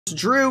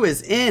Drew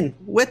is in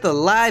with the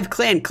live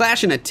clan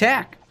clash and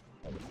attack.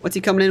 What's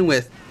he coming in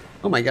with?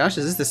 Oh my gosh,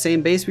 is this the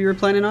same base we were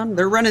planning on?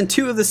 They're running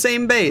two of the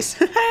same base.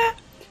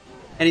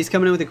 And he's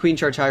coming in with a queen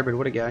charge hybrid.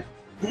 What a guy.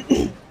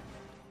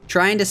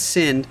 Trying to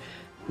send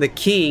the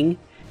king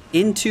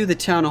into the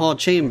town hall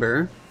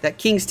chamber. That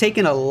king's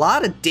taking a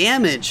lot of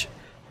damage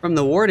from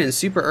the warden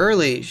super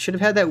early. Should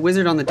have had that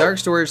wizard on the dark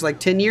storage like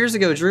 10 years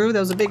ago, Drew. That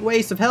was a big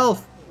waste of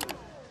health.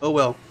 Oh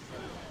well.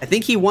 I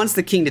think he wants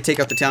the king to take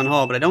out the town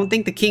hall, but I don't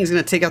think the king's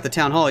gonna take out the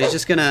town hall. He's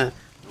just gonna...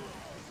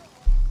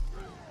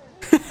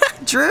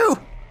 Drew!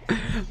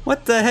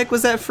 What the heck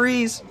was that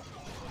freeze?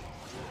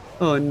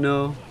 Oh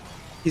no.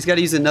 He's got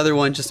to use another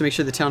one just to make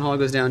sure the town hall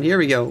goes down. Here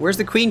we go. Where's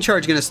the queen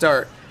charge gonna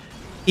start?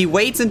 He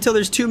waits until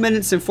there's 2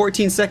 minutes and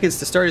 14 seconds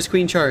to start his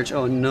queen charge.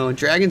 Oh no,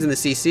 dragons in the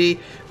CC.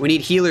 We need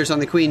healers on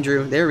the queen,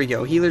 Drew. There we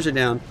go. Healers are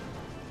down.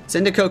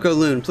 Send a Coco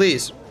Loon,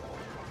 please.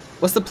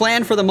 What's the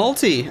plan for the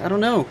multi? I don't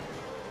know.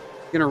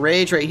 Gonna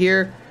rage right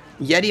here.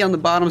 Yeti on the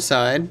bottom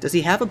side. Does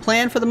he have a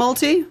plan for the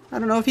multi? I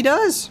don't know if he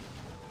does.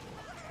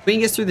 Queen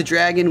gets through the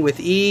dragon with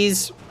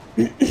ease.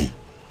 She's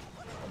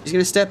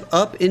gonna step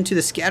up into the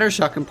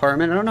scattershot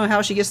compartment. I don't know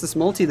how she gets this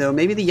multi though.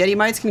 Maybe the Yeti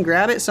mites can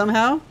grab it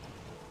somehow?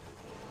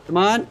 Come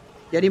on.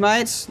 Yeti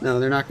mites? No,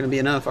 they're not gonna be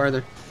enough, are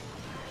they?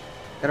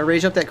 Gotta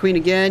rage up that queen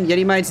again.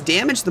 Yeti mites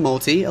damage the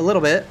multi a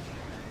little bit,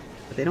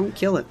 but they don't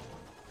kill it.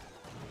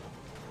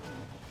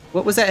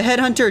 What was that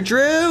headhunter?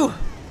 Drew!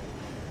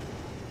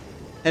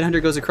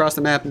 Headhunter goes across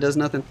the map and does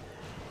nothing.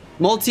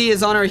 Multi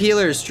is on our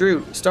healers.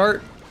 Drew,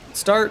 start.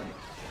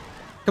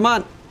 Come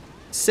on.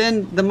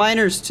 Send the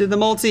miners to the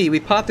multi. We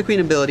popped the queen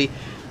ability.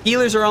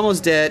 Healers are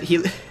almost dead.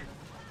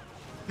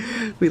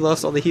 We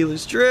lost all the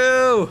healers.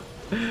 Drew!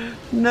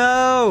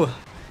 No!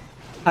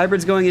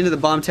 Hybrid's going into the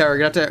bomb tower.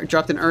 Gonna have to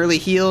drop an early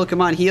heal.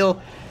 Come on,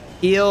 heal.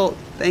 Heal.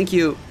 Thank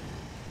you.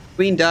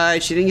 Queen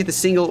died. She didn't get the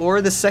single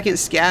or the second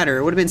scatter.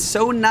 It would have been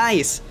so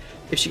nice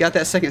if she got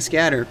that second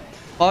scatter.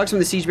 Hogs from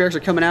the siege barracks are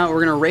coming out.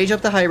 We're going to rage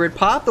up the hybrid,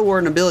 pop the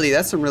warden ability.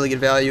 That's some really good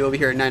value over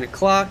here at 9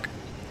 o'clock.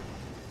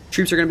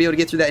 Troops are going to be able to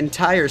get through that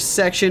entire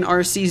section.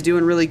 RC's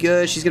doing really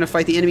good. She's going to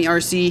fight the enemy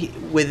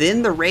RC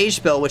within the rage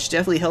spell, which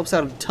definitely helps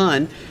out a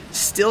ton.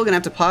 Still going to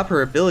have to pop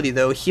her ability,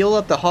 though. Heal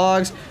up the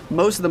hogs.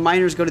 Most of the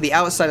miners go to the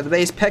outside of the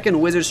base. Pekka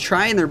and Wizards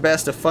trying their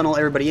best to funnel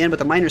everybody in, but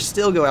the miners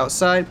still go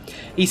outside.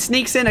 He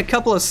sneaks in a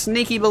couple of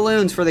sneaky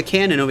balloons for the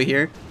cannon over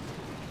here.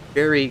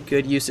 Very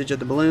good usage of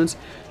the balloons.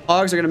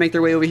 Hogs are going to make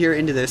their way over here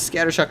into the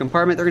scattershot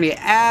compartment. They're going to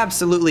get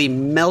absolutely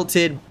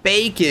melted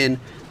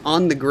bacon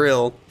on the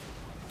grill.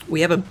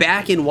 We have a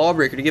back-in wall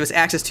breaker to give us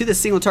access to the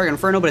single target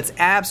inferno, but it's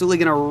absolutely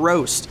going to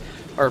roast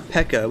our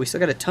Pekka. We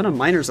still got a ton of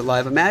miners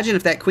alive. Imagine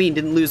if that queen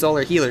didn't lose all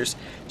her healers.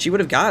 She would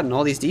have gotten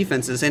all these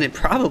defenses, and it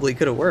probably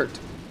could have worked.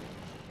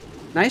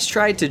 Nice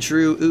try to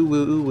Drew. Ooh,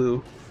 woo, ooh,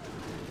 woo.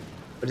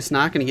 But it's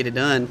not going to get it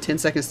done. 10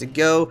 seconds to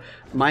go.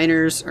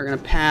 Miners are going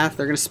to path.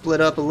 They're going to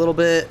split up a little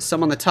bit.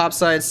 Some on the top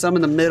side, some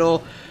in the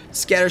middle.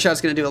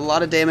 Scattershot's going to do a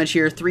lot of damage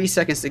here. 3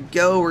 seconds to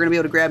go. We're going to be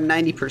able to grab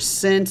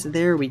 90%.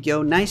 There we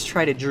go. Nice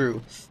try to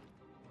Drew.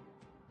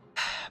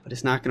 But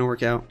it's not going to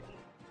work out.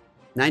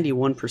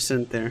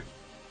 91% there.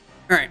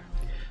 Alright.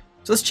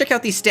 So let's check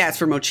out these stats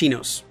for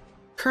Mochinos.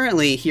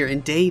 Currently, here in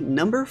day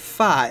number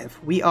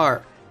 5, we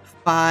are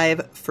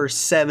 5 for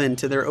 7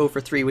 to their 0 for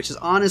 3, which is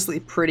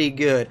honestly pretty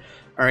good.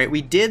 Alright,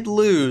 we did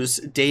lose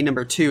day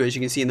number 2, as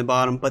you can see in the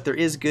bottom, but there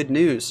is good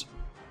news.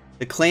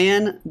 The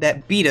clan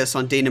that beat us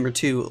on day number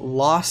 2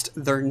 lost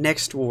their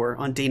next war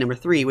on day number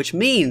 3, which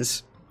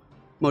means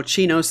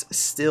Mochinos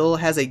still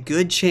has a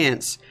good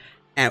chance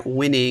at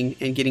winning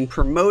and getting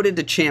promoted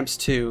to Champs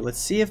 2. Let's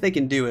see if they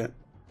can do it.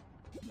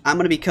 I'm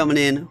going to be coming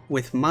in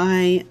with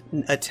my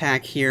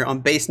attack here on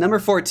base number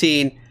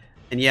 14.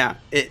 And yeah,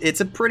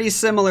 it's a pretty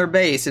similar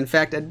base. In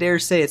fact, I dare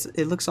say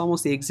it looks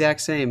almost the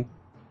exact same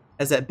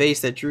as that base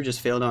that Drew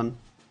just failed on.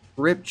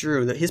 Rip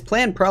Drew. His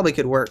plan probably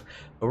could work,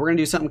 but we're going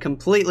to do something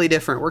completely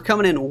different. We're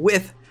coming in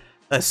with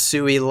a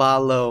Sui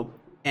Lalo.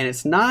 And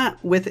it's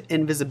not with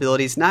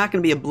Invisibility. It's not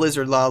going to be a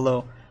Blizzard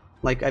Lalo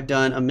like I've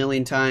done a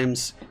million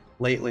times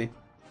lately.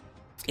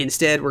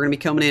 Instead, we're going to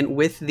be coming in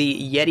with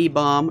the Yeti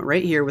Bomb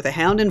right here with a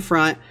Hound in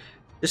front,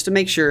 just to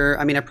make sure.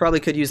 I mean, I probably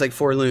could use like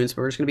 4 loons,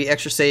 but we're just going to be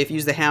extra safe.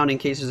 Use the Hound in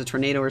case there's a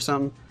tornado or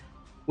something.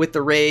 With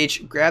the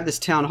Rage, grab this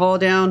Town Hall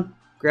down,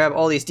 grab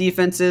all these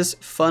defenses,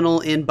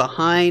 funnel in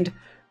behind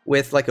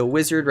with like a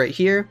Wizard right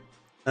here.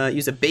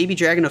 Use a Baby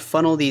Dragon to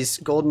funnel these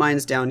gold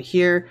mines down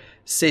here.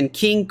 Send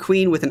King,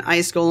 Queen with an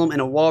Ice Golem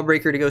and a Wall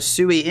Breaker to go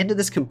Sui into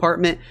this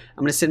compartment.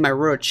 I'm going to send my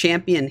Royal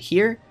Champion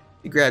here.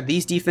 Grab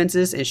these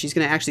defenses, and she's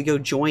going to actually go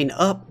join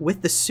up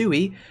with the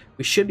Sui.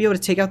 We should be able to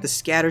take out the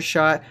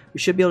Scattershot. We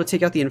should be able to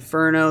take out the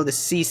Inferno, the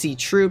CC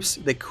troops,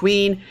 the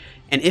Queen.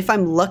 And if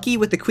I'm lucky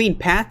with the Queen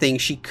pathing,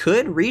 she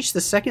could reach the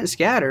second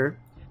scatter,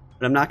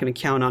 but I'm not going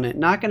to count on it.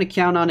 Not going to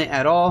count on it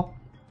at all.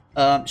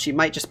 She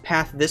might just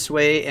path this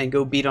way and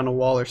go beat on a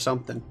wall or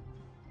something.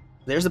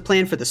 There's the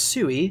plan for the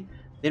Sui.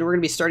 Then we're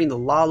going to be starting the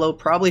Lalo,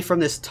 probably from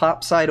this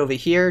top side over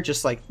here,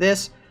 just like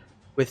this.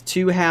 With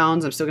 2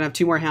 hounds. I'm still going to have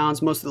 2 more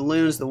hounds, most of the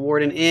loons, the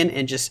warden in,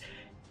 and just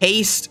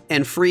haste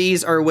and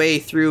freeze our way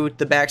through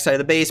the backside of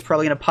the base.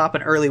 Probably going to pop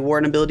an early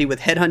warden ability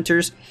with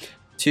Headhunters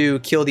to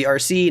kill the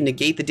RC,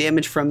 negate the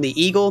damage from the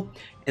Eagle,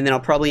 and then I'll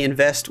probably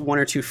invest 1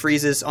 or 2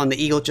 freezes on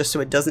the Eagle just so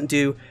it doesn't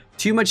do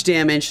too much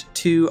damage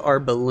to our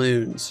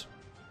balloons.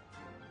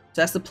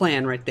 So that's the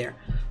plan right there.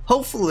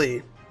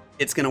 Hopefully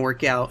it's going to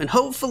work out, and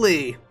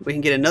hopefully we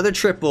can get another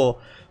triple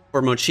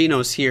for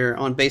Mochinos here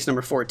on base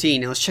number 14.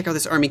 Now let's check out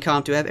this army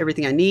comp. Do I have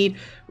everything I need?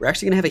 We're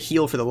actually going to have a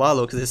heal for the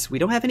Lalo because we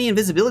don't have any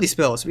invisibility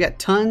spells. We got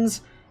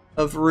tons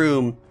of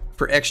room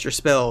for extra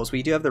spells.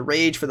 We do have the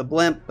Rage for the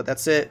Blimp, but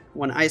that's it.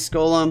 1 Ice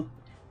Golem,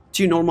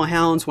 2 normal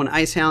hounds, 1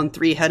 ice hound,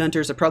 3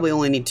 headhunters. I probably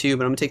only need 2,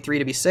 but I'm gonna take 3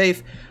 to be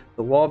safe.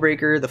 The wall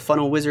breaker, the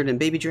funnel wizard, and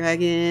baby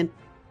dragon.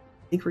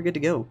 I think we're good to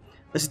go.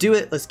 Let's do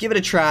it. Let's give it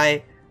a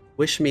try.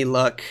 Wish me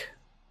luck.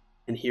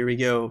 And here we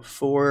go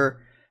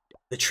for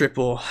the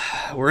triple.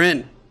 We're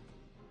in.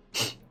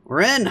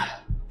 We're in.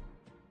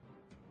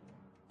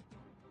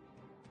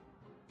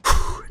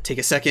 Whew. Take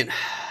a second.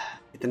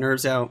 Get the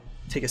nerves out.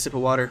 Take a sip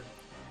of water.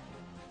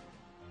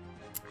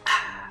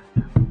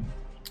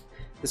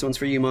 This one's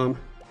for you, Mom.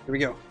 Here we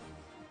go.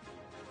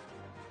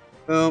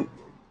 Boom.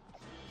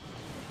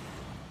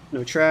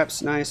 No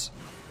traps. Nice.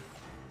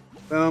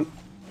 Boom.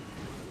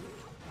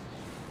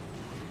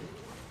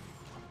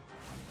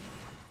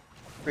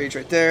 Rage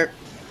right there.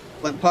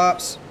 Blimp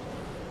pops.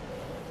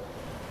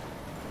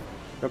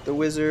 Drop the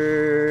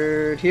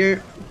wizard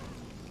here.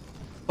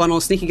 Funnel.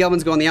 Sneaky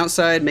goblins go on the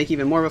outside. Make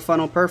even more of a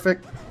funnel.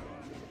 Perfect.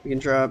 We can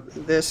drop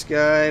this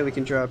guy. We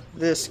can drop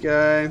this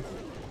guy.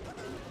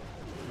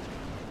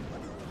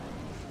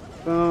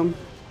 Boom.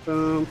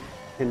 Boom.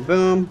 And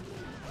boom.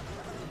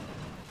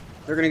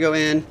 They're going to go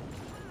in.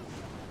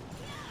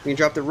 We can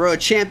drop the Road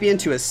Champion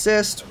to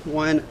assist.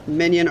 1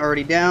 minion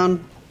already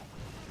down.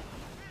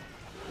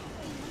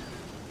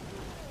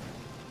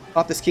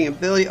 Pop this King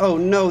ability. Oh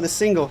no, the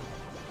single.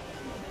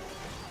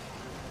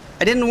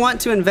 I didn't want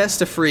to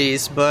invest a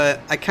freeze, but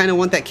I kind of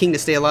want that King to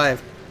stay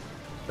alive.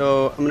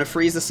 So I'm going to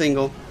freeze the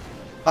single.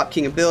 Pop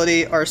King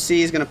ability. RC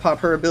is going to pop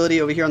her ability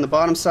over here on the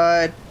bottom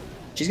side.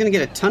 She's going to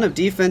get a ton of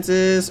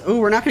defenses. Oh,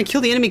 we're not going to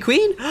kill the enemy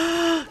queen?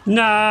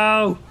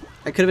 No!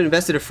 I could have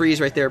invested a freeze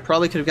right there.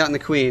 Probably could have gotten the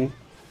queen.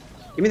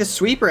 Give me the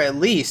sweeper at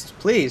least,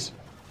 please.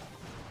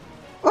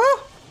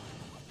 Oh!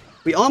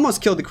 We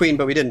almost killed the queen,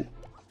 but we didn't.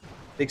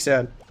 Big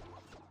sad.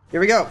 Here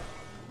we go.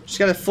 Just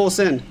got a full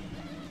send.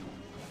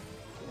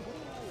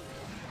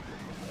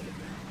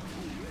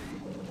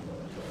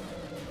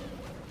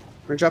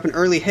 We're going to drop an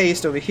early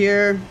haste over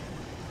here.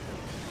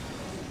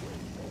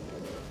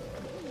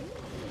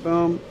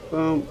 Boom,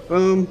 boom,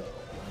 boom.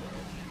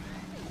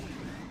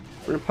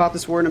 We're gonna pop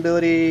this warden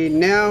ability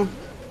now.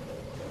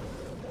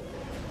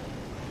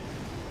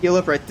 Heal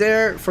up right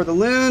there for the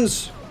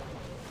loons.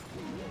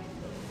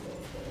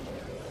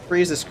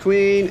 Freeze this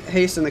queen,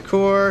 haste in the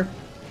core.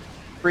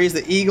 Freeze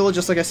the eagle,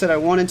 just like I said I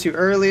wanted to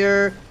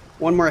earlier.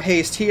 1 more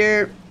haste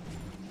here.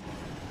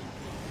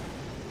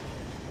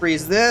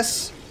 Freeze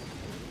this.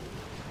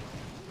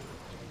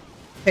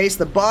 Haste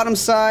the bottom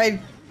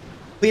side.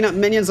 Clean up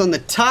minions on the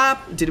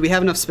top. Did we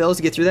have enough spells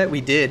to get through that?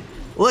 We did.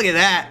 Look at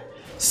that.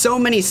 So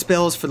many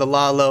spells for the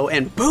Lalo,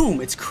 and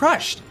boom, it's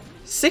crushed.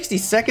 60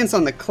 seconds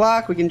on the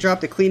clock. We can drop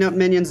the cleanup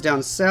minions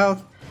down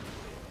south.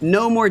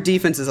 No more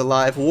defenses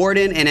alive.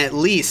 Warden and at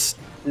least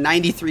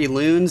 93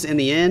 loons in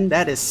the end.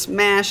 That is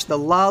smashed. The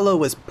Lalo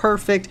was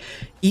perfect.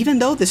 Even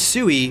though the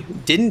Sui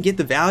didn't get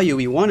the value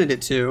we wanted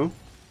it to,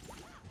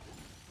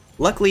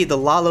 luckily the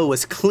Lalo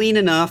was clean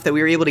enough that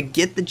we were able to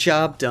get the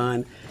job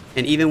done.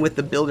 And even with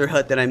the builder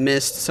hut that I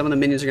missed, some of the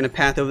minions are going to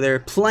path over there.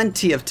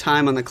 Plenty of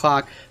time on the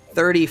clock.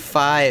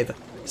 35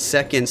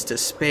 seconds to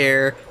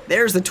spare.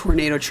 There's the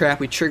tornado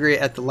trap. We trigger it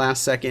at the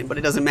last second, but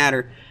it doesn't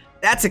matter.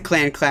 That's a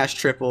clan clash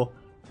triple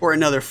for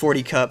another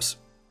 40 cups.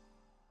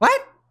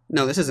 What?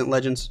 No, this isn't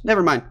Legends.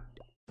 Never mind.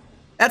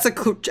 That's a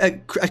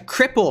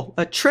triple.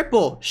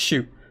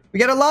 Shoot. We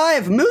got a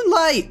live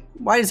Moonlight.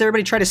 Why does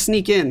everybody try to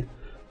sneak in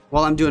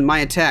while I'm doing my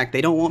attack? They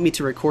don't want me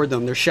to record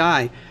them. They're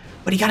shy.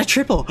 But he got a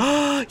triple.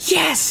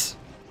 Yes!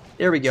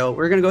 There we go.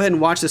 We're going to go ahead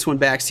and watch this one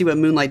back, see what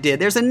Moonlight did.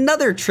 There's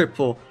another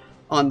triple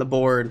on the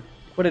board.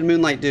 What did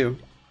Moonlight do?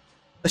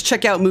 Let's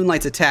check out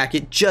Moonlight's attack.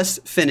 It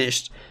just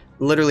finished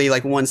literally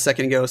like 1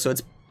 second ago, so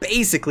it's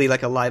basically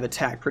like a live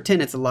attack.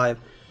 Pretend it's alive.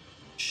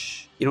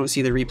 Shh, you don't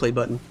see the replay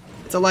button.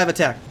 It's a live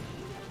attack.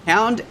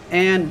 Hound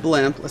and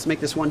Blimp. Let's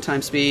make this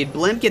 1 speed.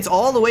 Blimp gets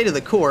all the way to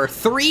the core.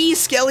 3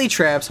 skelly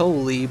traps.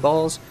 Holy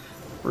balls.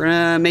 We're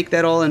gonna make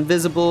that all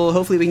invisible.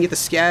 Hopefully we can get the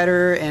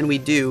scatter, and we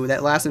do.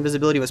 That last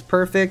invisibility was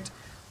perfect.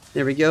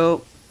 There we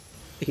go.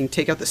 We can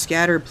take out the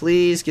scatter,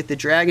 please. Get the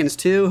dragons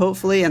too,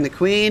 hopefully, and the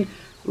queen.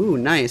 Ooh,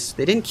 nice.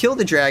 They didn't kill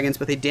the dragons,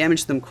 but they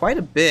damaged them quite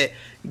a bit.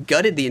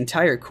 Gutted the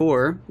entire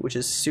core, which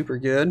is super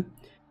good.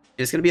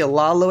 It's gonna be a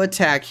Lalo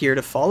attack here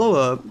to follow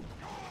up.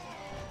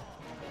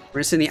 We're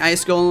gonna send the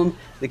Ice Golem,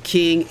 the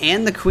King,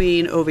 and the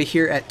Queen over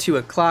here at 2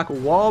 o'clock.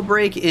 Wall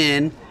break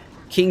in.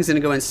 King's gonna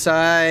go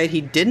inside.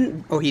 He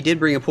didn't. Oh, he did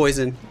bring a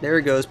poison. There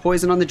it goes.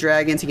 Poison on the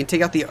dragons. He can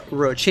take out the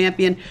Road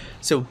Champion.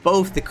 So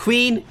both the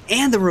Queen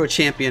and the Road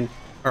Champion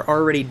are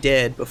already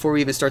dead before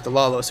we even start the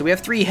Lalo. So we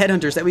have 3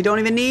 headhunters that we don't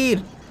even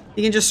need.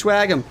 He can just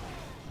swag them.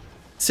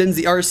 Sends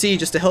the RC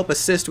just to help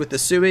assist with the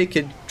Sui.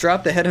 Could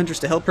drop the headhunters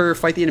to help her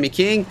fight the enemy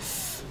king.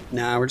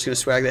 Nah, we're just going to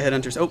swag the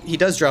headhunters. Oh, he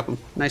does drop them.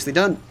 Nicely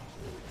done.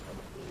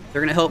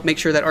 They're going to help make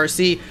sure that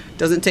RC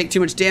doesn't take too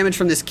much damage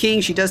from this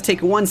king. She does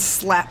take 1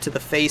 slap to the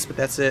face, but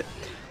that's it.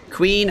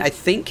 Queen, I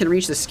think, can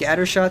reach the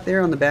scatter shot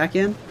there on the back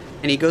end.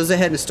 And he goes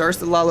ahead and starts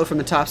the Lalo from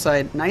the top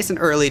side nice and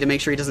early to make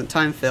sure he doesn't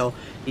time fill.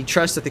 He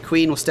trusts that the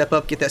Queen will step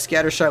up, get that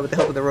scatter shot with the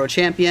help of the Royal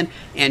Champion,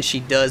 and she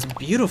does.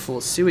 Beautiful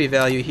Sui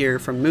value here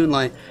from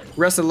Moonlight.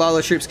 Rest of the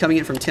Lalo troops coming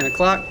in from 10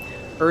 o'clock.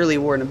 Early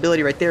Warden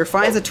ability right there.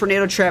 Finds a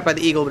tornado trap by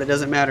the Eagle, but it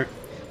doesn't matter.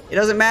 It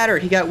doesn't matter.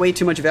 He got way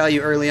too much value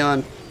early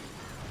on.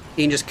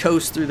 He can just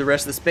coast through the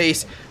rest of the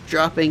space,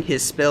 dropping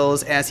his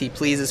spells as he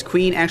pleases.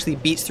 Queen actually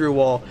beats through a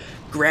wall,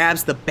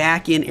 grabs the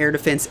back-end air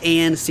defense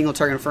and single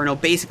target Inferno.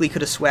 Basically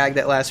could have swagged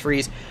that last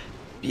freeze.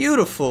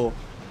 Beautiful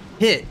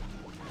hit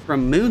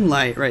from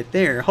Moonlight right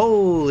there.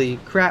 Holy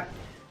crap.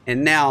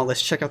 And now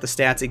let's check out the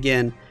stats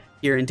again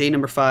here in day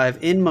number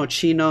 5 in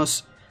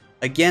Mochinos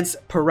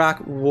against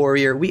Parak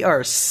Warrior. We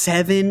are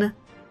 7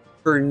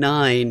 for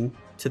 9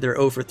 to their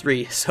 0 for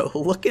 3. So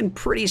looking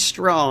pretty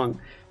strong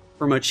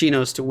for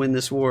Mochinos to win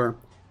this war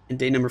in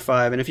day number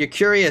 5. And if you're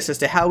curious as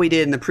to how we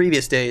did in the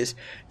previous days,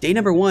 day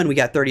number 1 we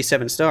got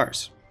 37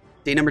 stars.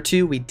 Day number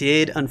 2 we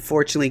did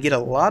unfortunately get a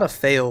lot of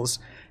fails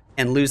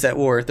and lose that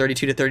war,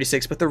 32 to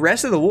 36. But the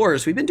rest of the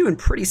wars we've been doing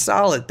pretty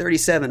solid,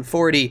 37,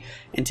 40,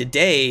 and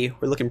today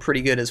we're looking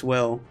pretty good as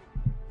well.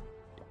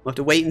 We'll have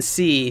to wait and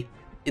see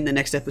in the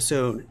next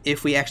episode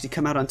if we actually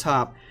come out on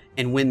top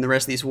and win the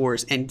rest of these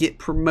wars and get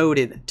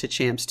promoted to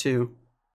Champs 2.